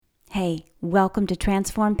Hey, welcome to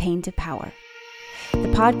Transform Pain to Power, the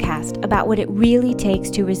podcast about what it really takes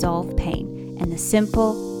to resolve pain and the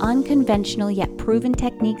simple, unconventional yet proven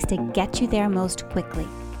techniques to get you there most quickly.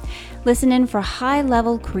 Listen in for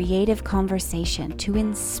high-level creative conversation to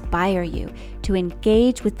inspire you to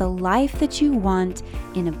engage with the life that you want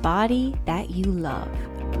in a body that you love.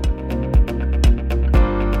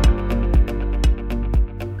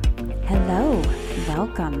 Hello,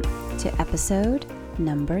 welcome to episode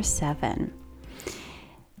number 7.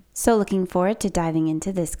 So looking forward to diving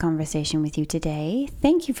into this conversation with you today.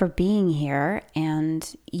 Thank you for being here,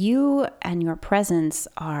 and you and your presence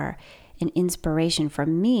are an inspiration for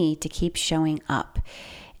me to keep showing up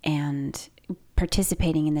and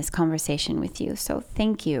participating in this conversation with you. So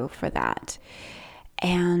thank you for that.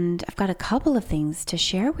 And I've got a couple of things to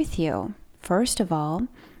share with you. First of all,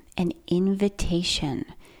 an invitation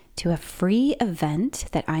to a free event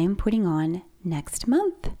that I am putting on next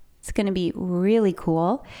month. It's going to be really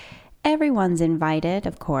cool. Everyone's invited,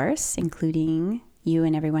 of course, including you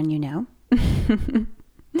and everyone you know.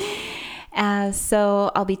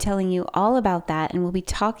 So I'll be telling you all about that, and we'll be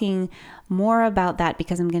talking more about that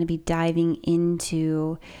because I'm going to be diving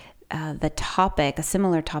into the topic, a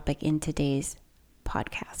similar topic in today's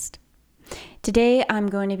podcast. Today, I'm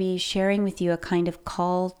going to be sharing with you a kind of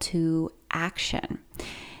call to action,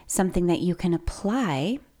 something that you can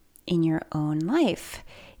apply in your own life,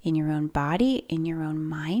 in your own body, in your own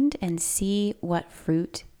mind, and see what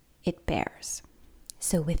fruit it bears.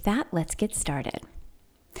 So with that, let's get started.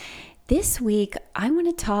 This week, I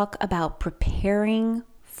want to talk about preparing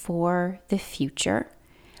for the future,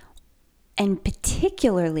 and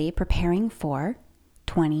particularly preparing for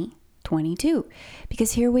 2022,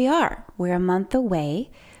 because here we are. We're a month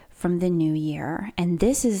away from the new year, and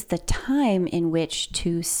this is the time in which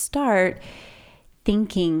to start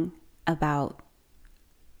thinking about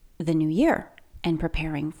the new year and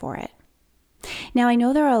preparing for it. Now, I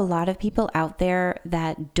know there are a lot of people out there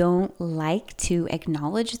that don't like to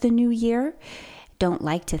acknowledge the new year, don't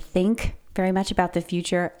like to think very much about the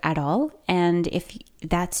future at all. And if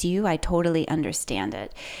that's you, I totally understand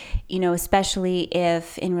it. Especially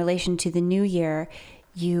if in relation to the new year,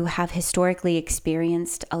 you have historically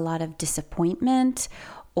experienced a lot of disappointment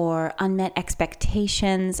or unmet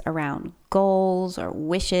expectations around goals or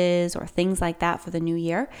wishes or things like that for the new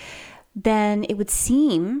year, then it would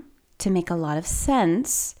seem to make a lot of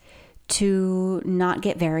sense to not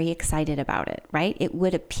get very excited about it, right? It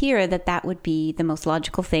would appear that that would be the most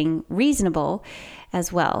logical thing, reasonable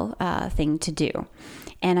as well, thing to do.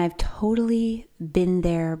 And I've totally been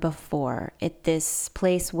there before at this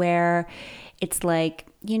place where it's like,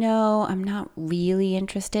 I'm not really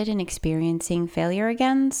interested in experiencing failure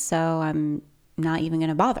again, so I'm not even going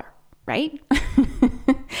to bother, right?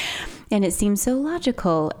 And it seems so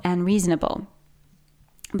logical and reasonable.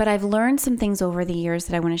 But I've learned some things over the years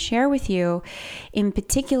that I want to share with you, in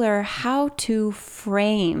particular, how to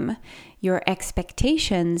frame your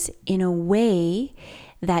expectations in a way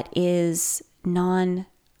that is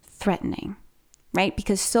non-threatening, right?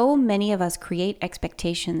 Because so many of us create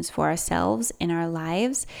expectations for ourselves in our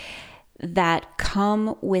lives that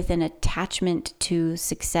come with an attachment to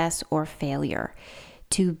success or failure,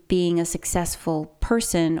 to being a successful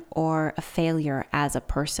person or a failure as a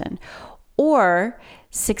person, or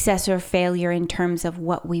success or failure in terms of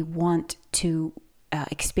what we want to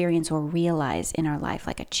experience or realize in our life,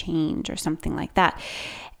 like a change or something like that.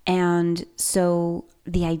 And so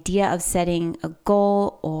the idea of setting a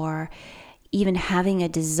goal or even having a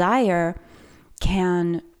desire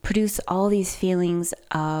can produce all these feelings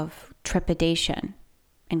of trepidation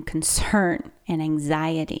and concern and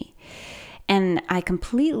anxiety. And I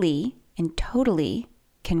completely and totally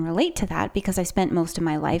can relate to that because I spent most of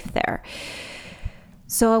my life there.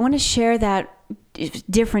 So I want to share that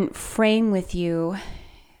different frame with you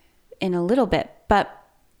in a little bit. But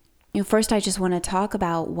first, I just want to talk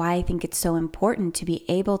about why I think it's so important to be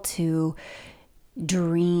able to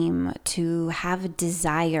dream, to have a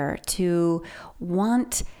desire, to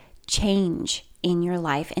want change in your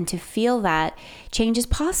life, and to feel that change is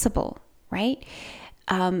possible, right?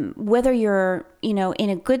 Whether you're, in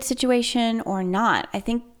a good situation or not, I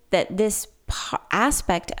think that this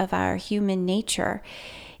aspect of our human nature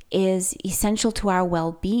is essential to our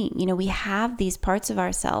well-being. We have these parts of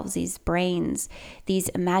ourselves, these brains, these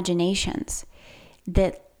imaginations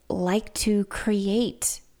that like to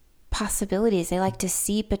create possibilities. They like to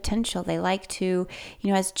see potential. They like to,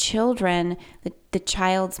 as children, the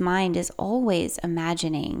child's mind is always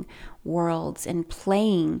imagining worlds and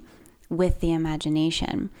playing with the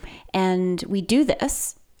imagination. And we do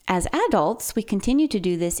this As adults, we continue to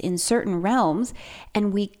do this in certain realms,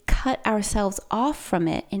 and we cut ourselves off from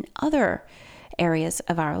it in other areas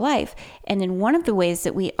of our life. And in one of the ways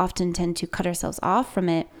that we often tend to cut ourselves off from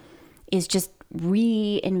it is just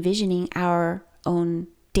re-envisioning our own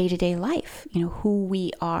day-to-day life, who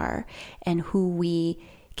we are and who we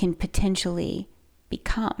can potentially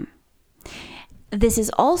become. This is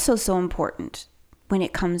also so important when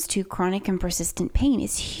it comes to chronic and persistent pain.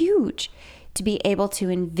 It's huge to be able to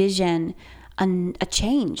envision a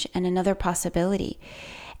change and another possibility.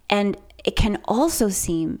 And it can also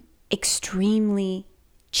seem extremely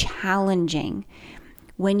challenging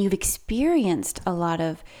when you've experienced a lot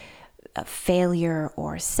of failure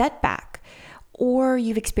or setback, or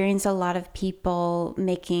you've experienced a lot of people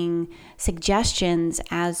making suggestions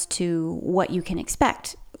as to what you can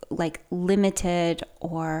expect, like limited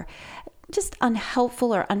or just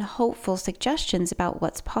unhelpful or unhopeful suggestions about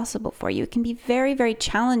what's possible for you. It can be very, very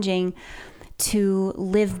challenging to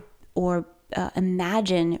live or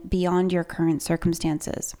imagine beyond your current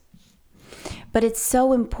circumstances. But it's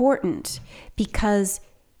so important because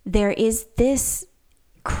there is this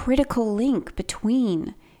critical link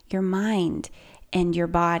between your mind and your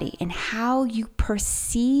body, and how you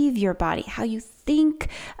perceive your body, how you think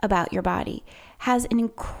about your body has an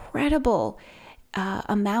incredible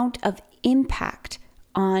amount of impact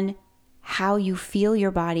on how you feel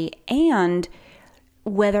your body and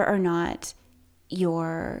whether or not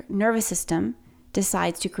your nervous system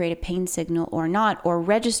decides to create a pain signal or not, or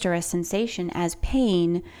register a sensation as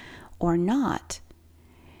pain or not.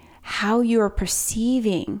 How you're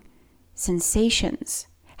perceiving sensations,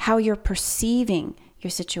 how you're perceiving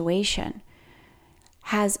your situation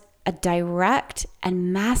has a direct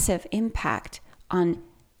and massive impact on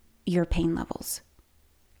your pain levels.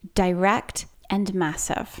 Direct and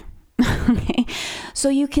massive. Okay? So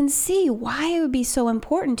you can see why it would be so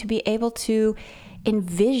important to be able to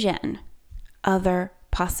envision other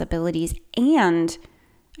possibilities. And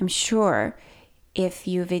I'm sure if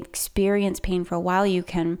you've experienced pain for a while, you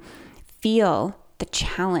can feel the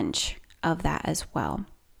challenge of that as well.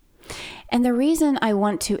 And the reason I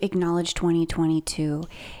want to acknowledge 2022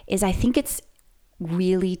 is I think it's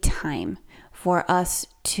really time for us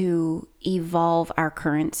to evolve our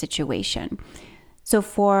current situation. So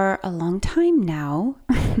for a long time now,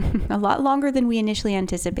 a lot longer than we initially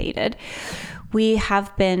anticipated, we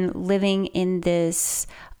have been living in this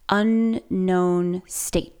unknown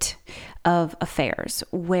state of affairs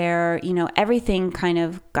where, everything kind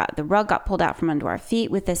of the rug got pulled out from under our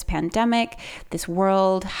feet with this pandemic, this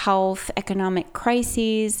world health, economic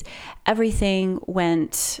crises. Everything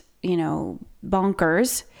went,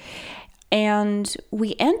 bonkers. And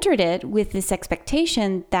we entered it with this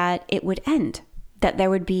expectation that it would end, that there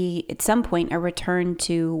would be at some point a return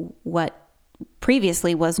to what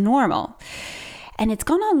previously was normal. And it's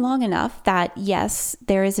gone on long enough that, yes,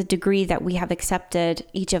 there is a degree that we have accepted,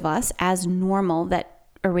 each of us, as normal that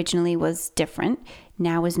originally was different,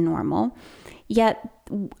 now is normal. Yet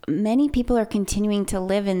many people are continuing to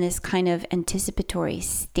live in this kind of anticipatory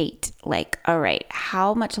state. Like, all right,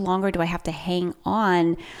 how much longer do I have to hang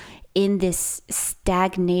on in this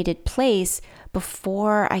stagnated place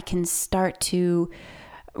before I can start to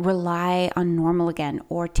rely on normal again,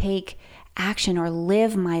 or take action or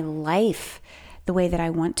live my life the way that I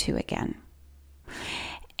want to again?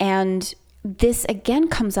 And this again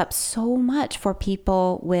comes up so much for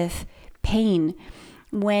people with pain.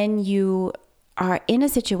 When you are in a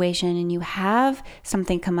situation and you have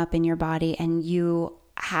something come up in your body and you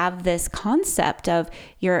have this concept of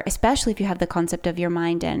especially if you have the concept of your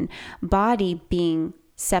mind and body being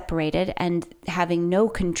separated and having no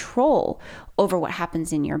control over what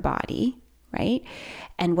happens in your body, right?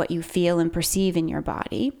 And what you feel and perceive in your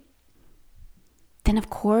body, then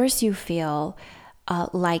of course you feel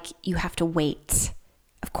like you have to wait.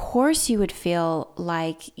 Of course you would feel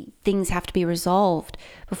like things have to be resolved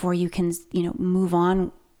before you can, move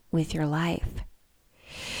on with your life.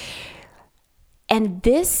 And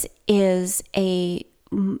this is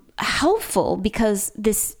helpful because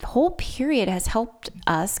this whole period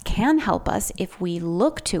can help us if we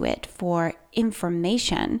look to it for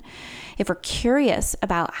information. If we're curious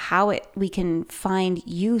about how we can find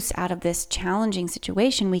use out of this challenging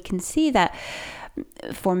situation, we can see that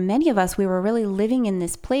for many of us, we were really living in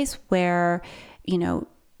this place where,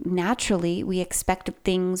 naturally we expected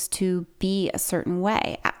things to be a certain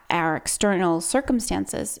way. Our external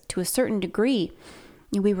circumstances, to a certain degree,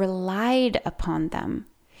 we relied upon them.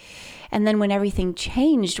 And then when everything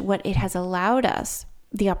changed, what it has allowed us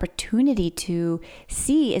the opportunity to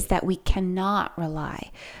see is that we cannot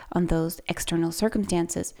rely on those external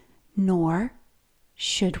circumstances, nor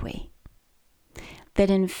should we? That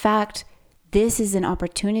in fact, this is an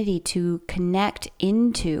opportunity to connect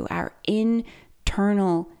into our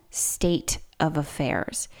internal state of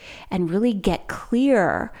affairs and really get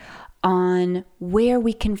clear on where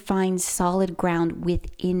we can find solid ground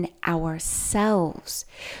within ourselves,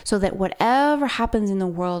 so that whatever happens in the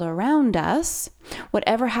world around us,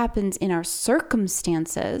 whatever happens in our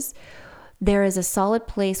circumstances, there is a solid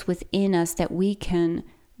place within us that we can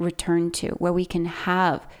return to, where we can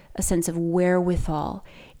have a sense of wherewithal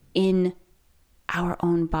in our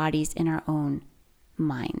own bodies, in our own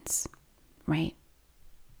minds, right?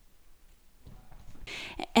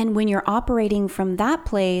 And when you're operating from that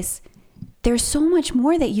place, there's so much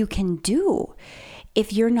more that you can do.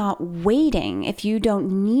 If you're not waiting, if you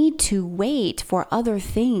don't need to wait for other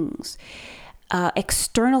things,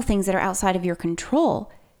 external things that are outside of your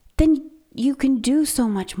control, then you can do so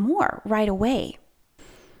much more right away.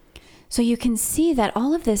 So you can see that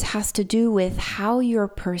all of this has to do with how you're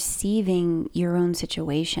perceiving your own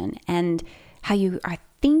situation and how you are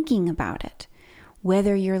thinking about it,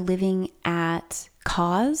 whether you're living at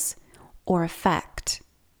cause or effect,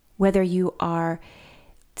 whether you are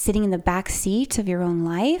sitting in the back seat of your own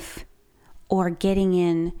life or getting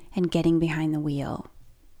in and getting behind the wheel.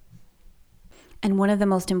 And one of the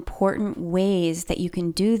most important ways that you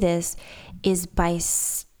can do this is by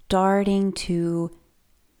starting to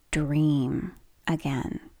dream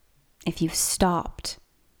again. If you've stopped,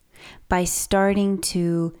 by starting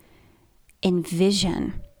to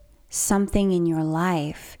envision something in your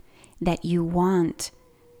life that you want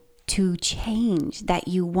to change, that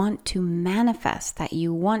you want to manifest, that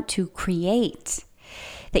you want to create,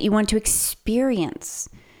 that you want to experience,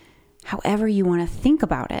 however you want to think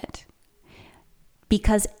about it.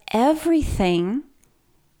 Because everything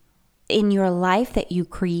in your life that you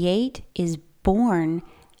create is born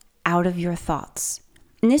out of your thoughts.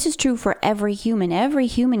 And this is true for every human. Every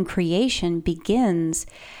human creation begins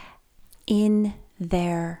in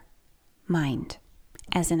their mind,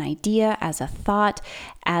 as an idea, as a thought,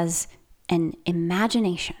 as an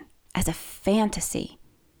imagination, as a fantasy,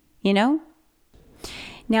 you know?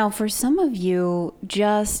 Now, for some of you,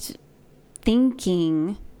 just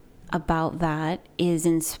thinking about that is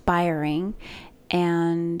inspiring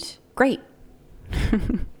and great.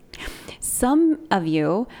 Some of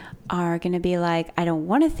you are going to be like, I don't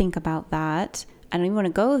want to think about that. I don't even want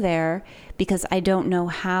to go there because I don't know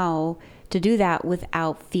how to do that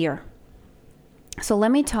without fear. So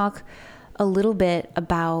let me talk a little bit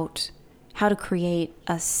about how to create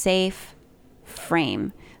a safe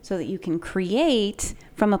frame so that you can create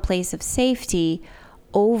from a place of safety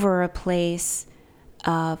over a place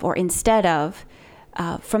of, or instead of,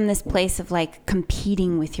 from this place of like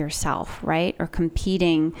competing with yourself, right? Or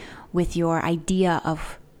competing with your idea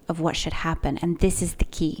of what should happen. And this is the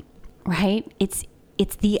key, right? It's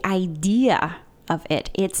the idea of it.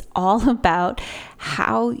 It's all about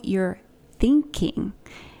how you're thinking,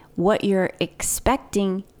 what you're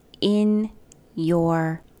expecting in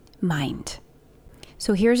your mind.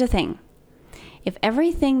 So here's the thing. If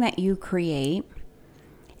everything that you create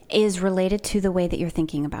is related to the way that you're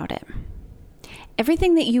thinking about it,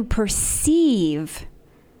 everything that you perceive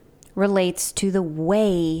relates to the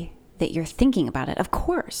way that you're thinking about it, of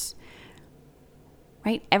course,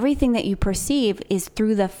 right? Everything that you perceive is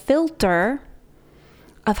through the filter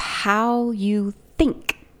of how you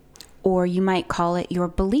think, or you might call it your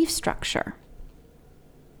belief structure,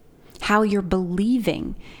 how you're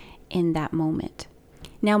believing in that moment.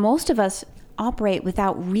 Now, most of us operate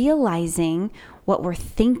without realizing what we're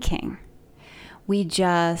thinking. We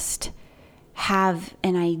just have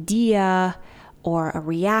an idea or a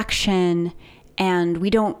reaction, and we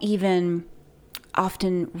don't even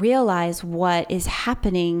often realize what is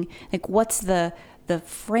happening, like what's the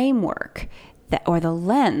framework that, or the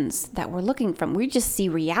lens that we're looking from. We just see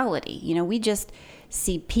reality, we just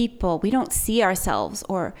see people. We don't see ourselves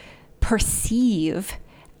or perceive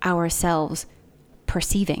ourselves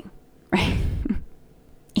perceiving, right?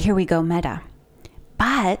 Here we go, meta.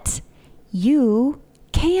 But you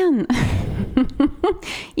can.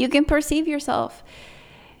 You can perceive yourself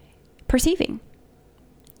perceiving.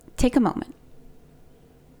 Take a moment.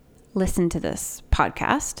 Listen to this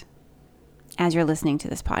podcast as you're listening to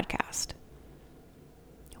this podcast.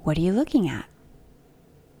 What are you looking at?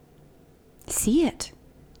 See it.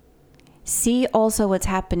 See also what's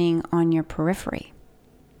happening on your periphery.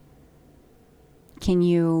 Can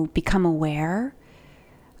you become aware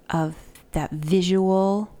of that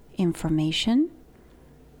visual information?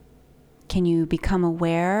 Can you become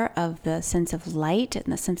aware of the sense of light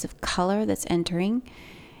and the sense of color that's entering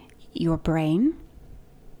your brain?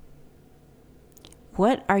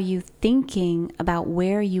 What are you thinking about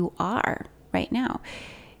where you are right now?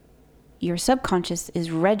 Your subconscious is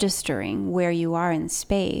registering where you are in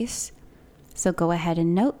space. So go ahead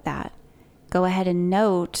and note that. Go ahead and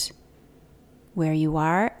note where you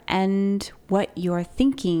are and what you're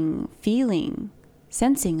thinking, feeling,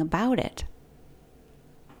 sensing about it.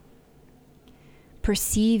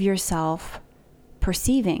 Perceive yourself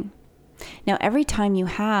perceiving. Now, every time you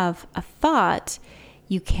have a thought,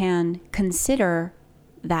 you can consider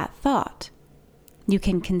that thought. You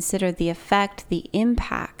can consider the effect, the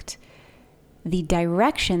impact, the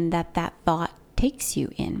direction that that thought takes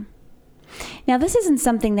you in. Now, this isn't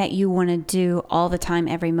something that you want to do all the time,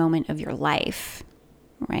 every moment of your life,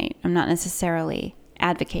 right? I'm not necessarily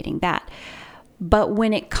advocating that. But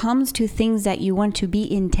when it comes to things that you want to be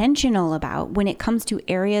intentional about, when it comes to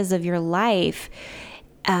areas of your life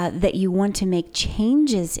that you want to make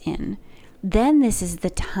changes in, then this is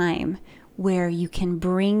the time where you can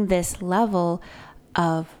bring this level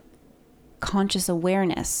of conscious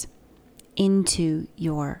awareness into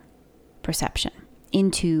your perception,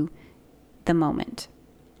 into the moment.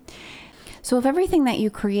 So if everything that you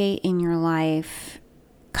create in your life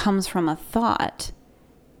comes from a thought,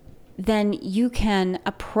 then you can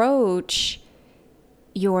approach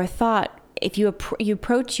your thought. If you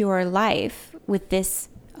approach your life with this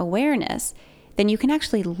awareness, then you can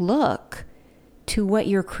actually look to what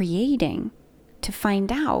you're creating to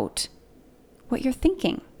find out what you're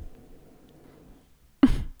thinking.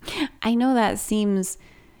 I know that seems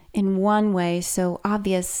in one way so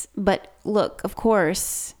obvious, but look, of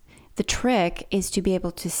course, the trick is to be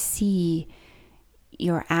able to see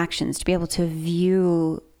your actions, to be able to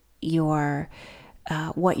view your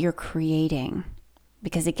what you're creating,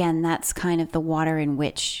 because again, that's kind of the water in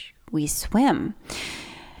which we swim.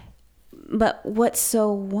 But what's so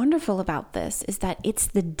wonderful about this is that it's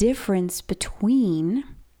the difference between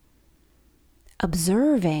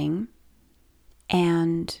observing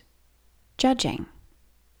and judging,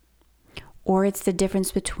 or it's the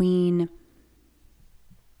difference between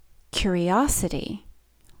curiosity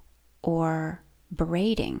or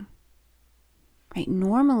berating. Right?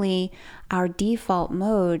 Normally, our default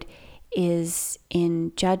mode is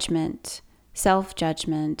in judgment,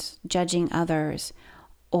 self-judgment, judging others,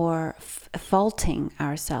 or faulting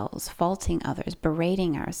ourselves, faulting others,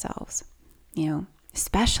 berating ourselves,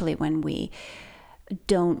 especially when we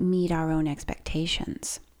don't meet our own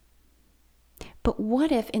expectations. But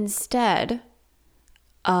what if instead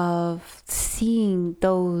of seeing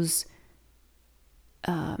those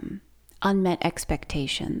unmet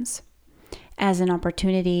expectations as an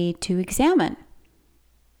opportunity to examine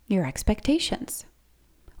your expectations,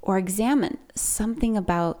 or examine something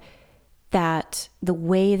about that, the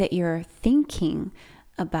way that you're thinking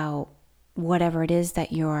about whatever it is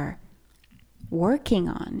that you're working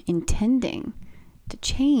on, intending to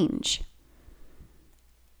change,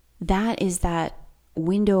 that is that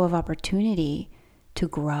window of opportunity to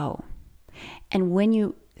grow. And when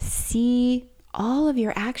you see all of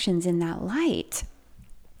your actions in that light,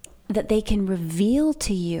 that they can reveal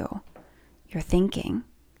to you your thinking,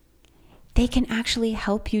 they can actually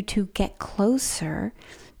help you to get closer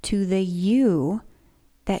to the you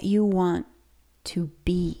that you want to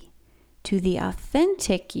be, to the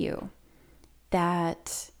authentic you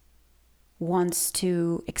that wants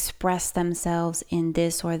to express themselves in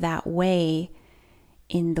this or that way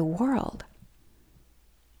in the world.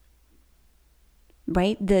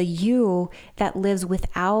 Right? The you that lives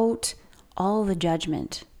without all the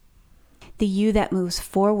judgment. The you that moves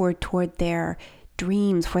forward toward their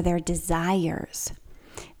dreams, for their desires,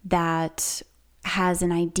 that has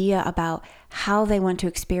an idea about how they want to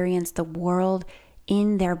experience the world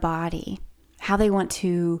in their body, how they want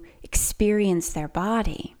to experience their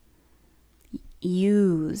body,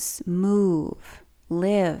 use, move,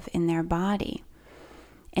 live in their body,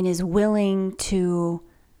 and is willing to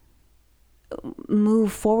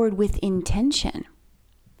move forward with intention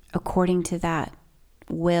according to that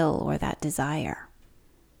will or that desire,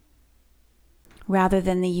 rather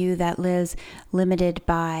than the you that lives limited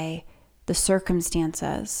by the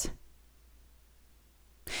circumstances.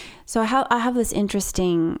 So I have this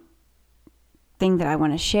interesting thing that I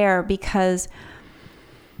want to share, because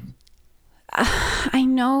I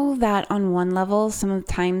know that on one level,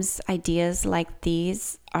 sometimes ideas like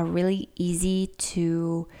these are really easy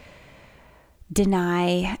to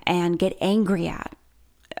deny and get angry at,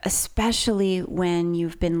 especially when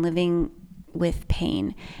you've been living with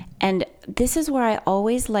pain. And this is where I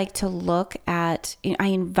always like to look at, I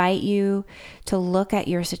invite you to look at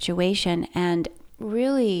your situation and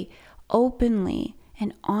really openly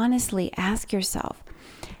and honestly ask yourself,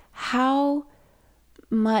 how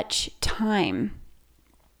much time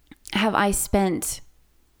have I spent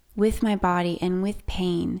with my body and with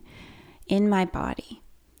pain in my body?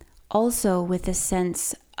 Also with a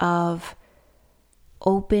sense of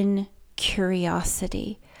open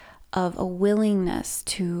curiosity, of a willingness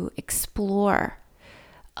to explore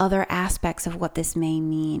other aspects of what this may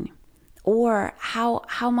mean. Or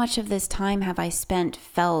how much of this time have I spent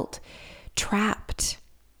felt trapped,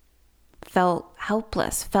 felt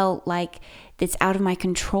helpless, felt like it's out of my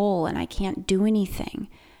control and I can't do anything.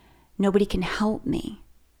 Nobody can help me.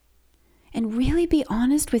 And really be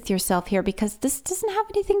honest with yourself here, because this doesn't have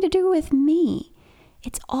anything to do with me.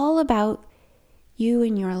 It's all about you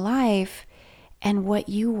and your life and what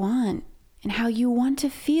you want and how you want to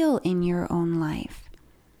feel in your own life.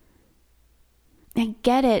 I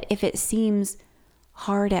get it if it seems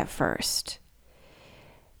hard at first.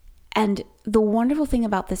 And the wonderful thing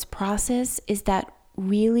about this process is that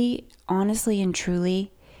really, honestly and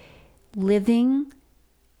truly, living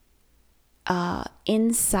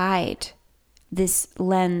inside this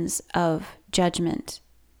lens of judgment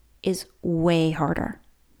is way harder.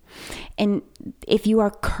 And if you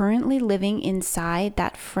are currently living inside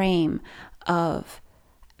that frame of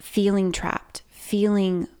feeling trapped,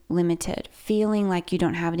 feeling limited, feeling like you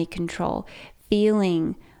don't have any control,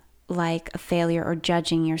 feeling like a failure, or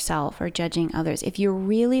judging yourself or judging others, if you're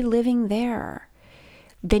really living there,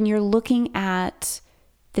 then you're looking at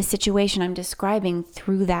the situation I'm describing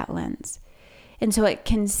through that lens. And so it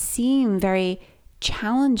can seem very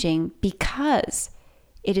challenging because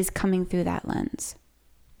it is coming through that lens.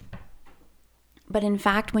 But in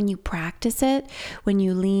fact, when you practice it, when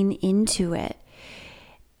you lean into it,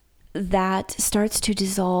 that starts to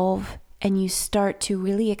dissolve and you start to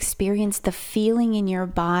really experience the feeling in your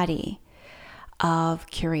body of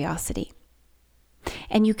curiosity.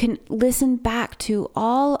 And you can listen back to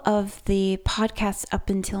all of the podcasts up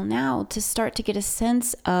until now to start to get a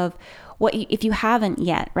sense of what, if you haven't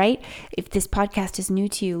yet, right? If this podcast is new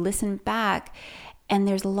to you, listen back. And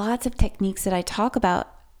there's lots of techniques that I talk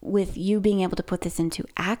about with you being able to put this into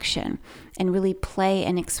action and really play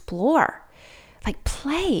and explore. Like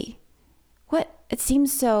play. What? It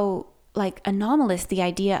seems so like anomalous, the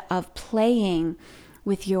idea of playing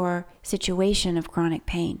with your situation of chronic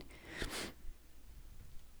pain.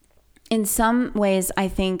 In some ways, I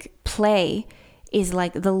think play is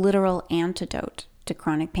like the literal antidote to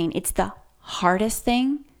chronic pain. It's the hardest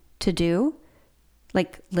thing to do.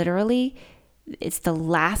 Like literally, it's the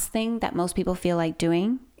last thing that most people feel like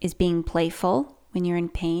doing is being playful when you're in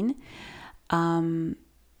pain.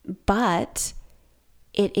 But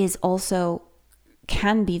it is also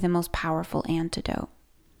can be the most powerful antidote,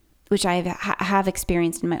 which I have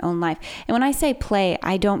experienced in my own life. And when I say play,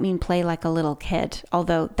 I don't mean play like a little kid,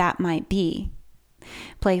 although that might be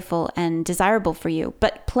playful and desirable for you,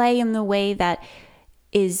 but play in the way that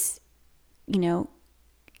is,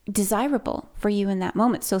 desirable for you in that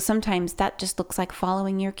moment. So sometimes that just looks like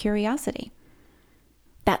following your curiosity.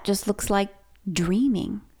 That just looks like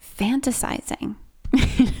dreaming, fantasizing.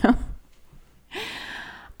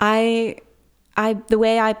 The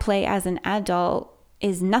way I play as an adult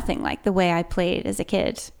is nothing like the way I played as a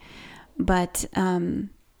kid. But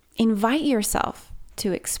invite yourself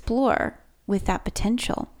to explore with that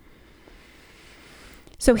potential.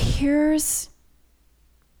 So here's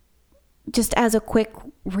just as a quick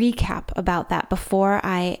recap about that before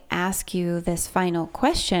I ask you this final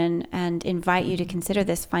question and invite you to consider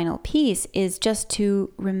this final piece, is just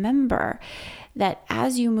to remember that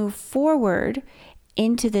as you move forward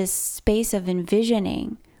into this space of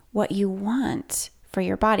envisioning what you want for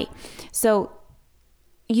your body. So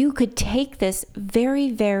you could take this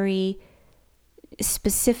very, very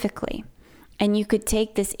specifically, and you could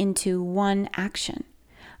take this into one action.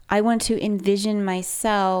 I want to envision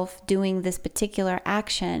myself doing this particular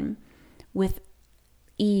action with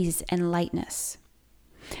ease and lightness.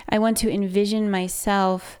 I want to envision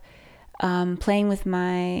myself playing with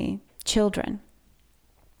my children.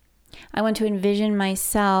 I want to envision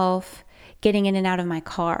myself getting in and out of my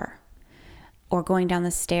car, or going down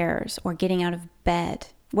the stairs, or getting out of bed,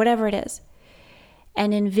 whatever it is.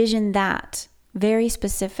 And envision that very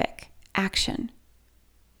specific action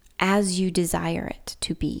as you desire it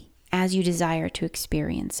to be, as you desire to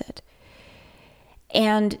experience it.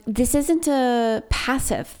 And this isn't a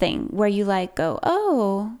passive thing where you go,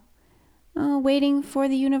 oh, waiting for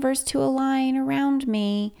the universe to align around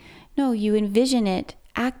me. No, you envision it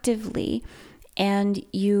actively and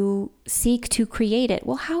you seek to create it.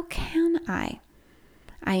 Well, how can I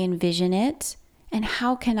envision it, and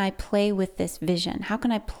how can I play with this vision? How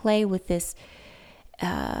can I play with this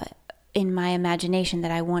in my imagination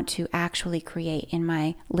that I want to actually create in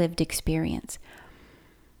my lived experience.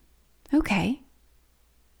 Okay.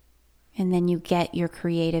 And then you get your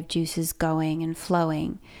creative juices going and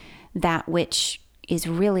flowing, that which is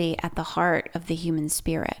really at the heart of the human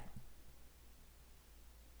spirit.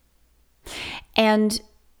 And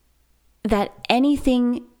that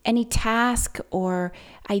anything, any task or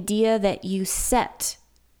idea that you set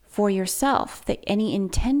for yourself, that any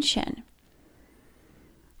intention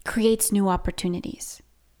creates new opportunities.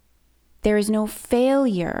 There is no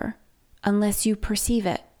failure unless you perceive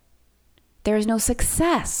it. There is no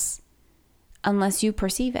success unless you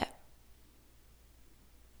perceive it.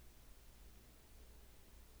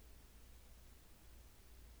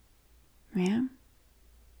 Yeah.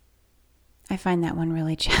 I find that one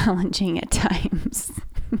really challenging at times.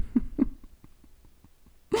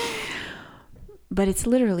 But it's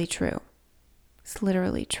literally true. It's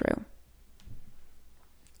literally true.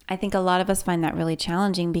 I think a lot of us find that really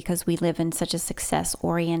challenging because we live in such a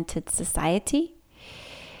success-oriented society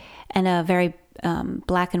and a very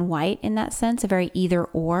black and white in that sense, a very either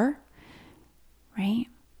or, right?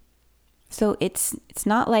 So it's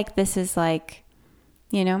not like this is like,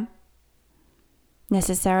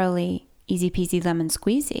 necessarily easy peasy lemon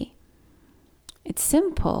squeezy. It's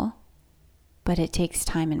simple, but it takes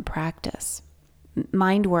time and practice.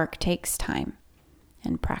 Mind work takes time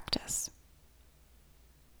and practice.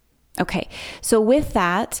 Okay, so with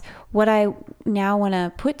that, what I now want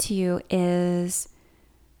to put to you is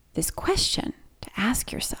this question to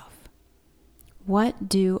ask yourself. What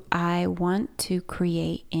do I want to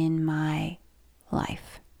create in my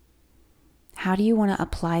life? How do you want to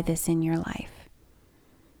apply this in your life?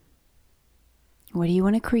 What do you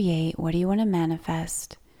want to create? What do you want to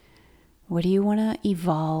manifest? What do you want to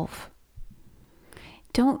evolve?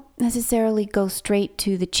 Don't necessarily go straight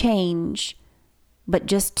to the change, but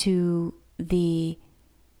just to the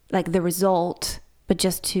result, but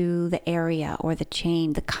just to the area or the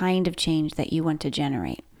change, the kind of change that you want to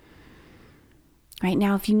generate. Right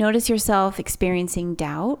now, if you notice yourself experiencing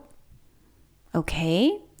doubt,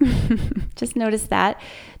 okay, just notice that.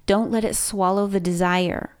 Don't let it swallow the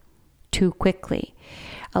desire too quickly.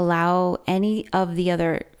 Allow any of the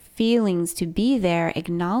other feelings to be there,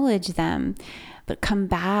 acknowledge them, but come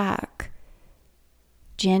back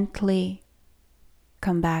gently.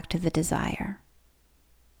 Come back to the desire.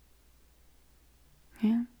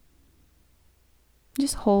 Yeah.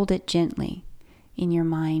 Just hold it gently in your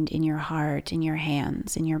mind, in your heart, in your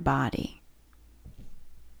hands, in your body.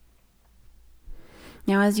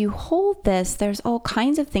 Now, as you hold this, there's all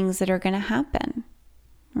kinds of things that are going to happen,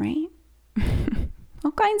 right?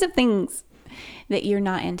 All kinds of things that you're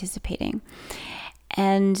not anticipating.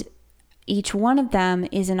 And each one of them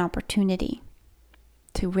is an opportunity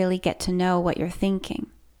to really get to know what you're thinking.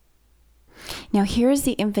 Now, here's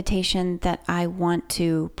the invitation that I want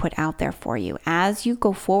to put out there for you. As you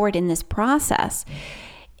go forward in this process,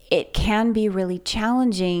 it can be really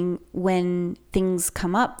challenging when things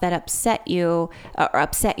come up that upset you or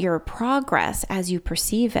upset your progress as you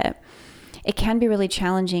perceive it. It can be really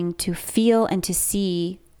challenging to feel and to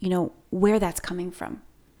see, where that's coming from,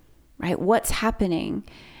 right? What's happening,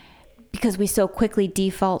 because we so quickly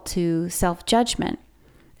default to self-judgment.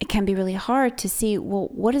 It can be really hard to see, well,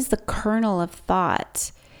 what is the kernel of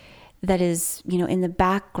thought that is, in the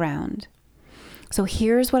background? So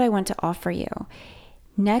here's what I want to offer you.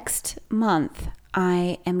 Next month,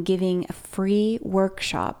 I am giving a free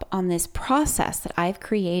workshop on this process that I've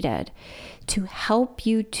created to help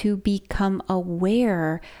you to become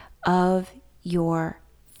aware of your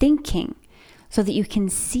thinking so that you can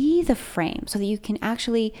see the frame, so that you can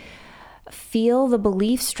actually feel the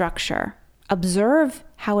belief structure, observe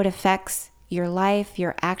how it affects your life,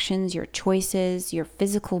 your actions, your choices, your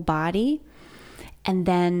physical body, and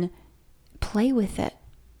then play with it.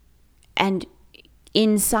 And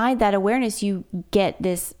inside that awareness, you get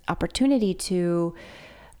this opportunity to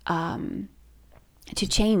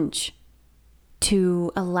change,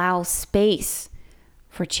 to allow space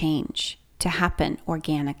for change to happen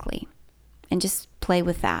organically, and just play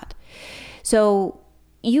with that. So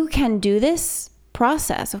you can do this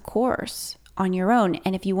process, of course, on your own.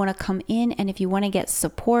 And if you want to come in and if you want to get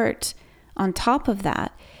support on top of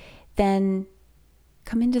that, then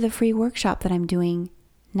come into the free workshop that I'm doing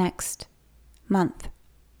next month.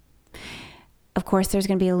 Of course, there's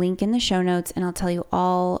going to be a link in the show notes, and I'll tell you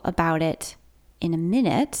all about it in a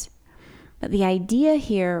minute. But the idea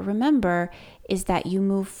here, remember, is that you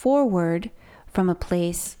move forward from a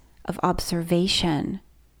place of observation,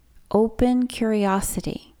 open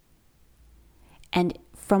curiosity. And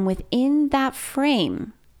from within that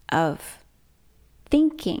frame of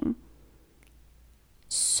thinking,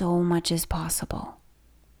 so much is possible.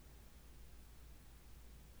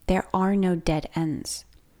 There are no dead ends.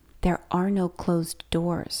 There are no closed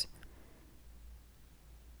doors.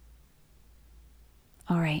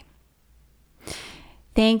 All right.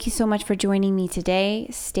 Thank you so much for joining me today.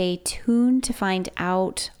 Stay tuned to find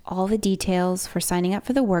out all the details for signing up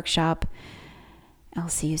for the workshop. I'll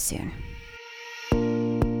see you soon.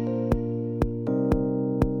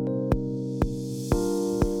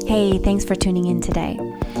 Hey, thanks for tuning in today.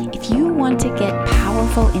 If you want to get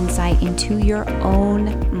powerful insight into your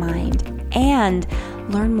own mind and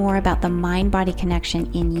learn more about the mind-body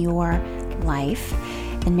connection in your life,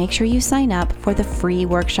 then make sure you sign up for the free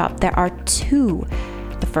workshop. There are 2.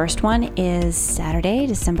 The first one is Saturday,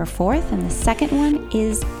 December 4th, and the second one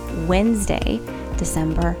is Wednesday,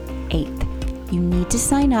 December 8th. You need to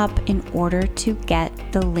sign up in order to get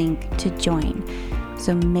the link to join.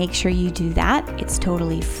 So make sure you do that. It's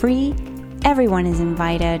totally free. Everyone is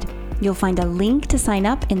invited. You'll find a link to sign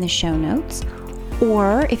up in the show notes.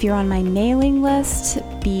 Or if you're on my mailing list,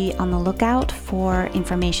 be on the lookout for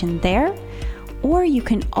information there. Or you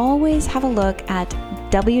can always have a look at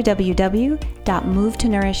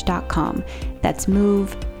www.movetoniurish.com. That's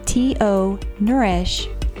move, T-O,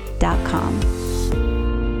 nourish.com.